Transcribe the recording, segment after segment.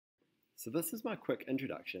So this is my quick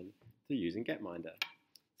introduction to using Gapminder.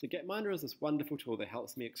 So Gapminder is this wonderful tool that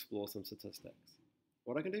helps me explore some statistics.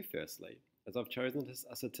 What I can do firstly is I've chosen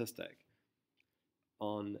a statistic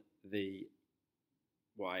on the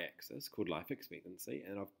y-axis called life expectancy,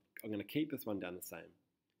 and I'm going to keep this one down the same.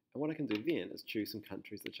 And what I can do then is choose some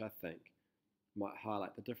countries which I think might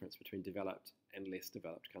highlight the difference between developed and less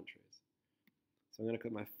developed countries. So I'm going to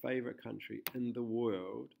click my favourite country in the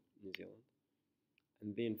world, New Zealand,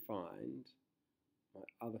 and then find my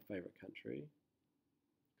other favourite country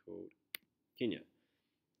called Kenya.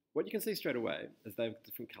 What you can see straight away is they have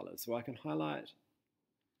different colours. So I can highlight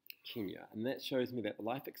Kenya, and that shows me that the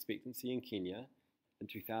life expectancy in Kenya in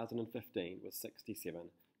 2015 was 67,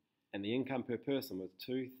 and the income per person was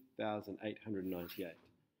 2,898.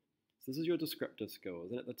 So this is your descriptive skills,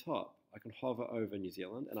 and at the top I can hover over New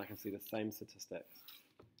Zealand and I can see the same statistics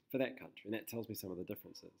for that country, and that tells me some of the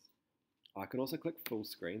differences. I can also click full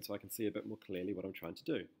screen so I can see a bit more clearly what I'm trying to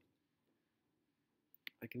do.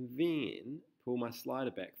 I can then pull my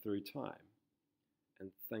slider back through time and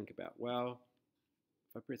think about, well,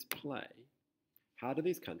 if I press play, how do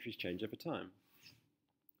these countries change over time?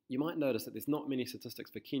 You might notice that there's not many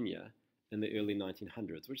statistics for Kenya in the early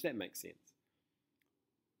 1900s, which that makes sense.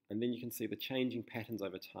 And then you can see the changing patterns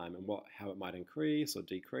over time and how it might increase or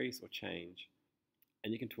decrease or change.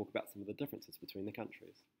 And you can talk about some of the differences between the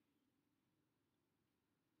countries.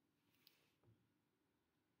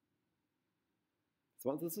 So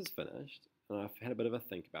once this is finished, and I've had a bit of a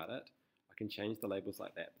think about it, I can change the labels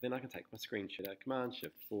like that. But then I can take my screen share,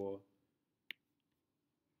 Command-Shift-4.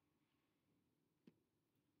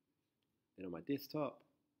 Then on my desktop,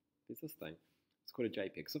 there's this thing. It's called a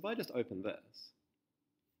JPEG. So if I just open this,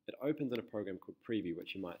 it opens in a program called Preview,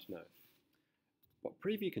 which you might know. What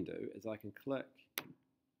Preview can do is I can click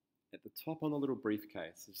at the top on the little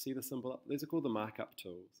briefcase. You see the symbol up? These are called the markup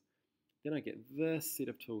tools. Then I get this set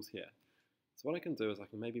of tools here. So what I can do is I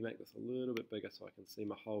can maybe make this a little bit bigger so I can see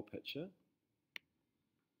my whole picture.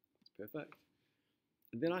 That's perfect.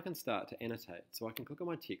 And then I can start to annotate. So I can click on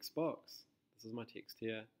my text box. This is my text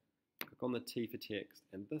here. Click on the T for text,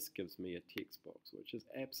 and this gives me a text box, which is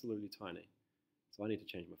absolutely tiny. So I need to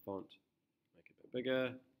change my font, make it a bit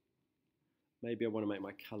bigger. Maybe I want to make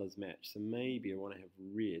my colours match. So maybe I want to have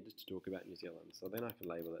red to talk about New Zealand. So then I can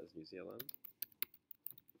label it as New Zealand.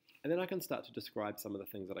 And then I can start to describe some of the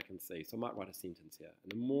things that I can see. So I might write a sentence here.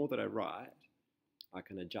 And the more that I write, I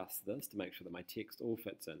can adjust this to make sure that my text all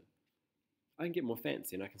fits in. I can get more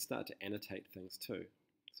fancy and I can start to annotate things too.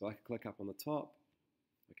 So I can click up on the top,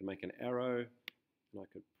 I can make an arrow, and I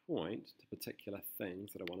could point to particular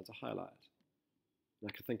things that I wanted to highlight. And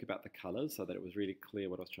I could think about the colours so that it was really clear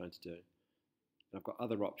what I was trying to do. And I've got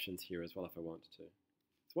other options here as well if I wanted to.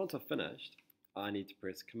 So once I've finished, I need to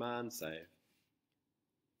press Command Save.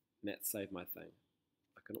 And that saved my thing.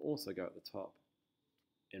 I can also go at the top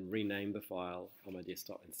and rename the file on my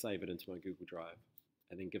desktop and save it into my Google Drive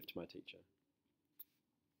and then give to my teacher.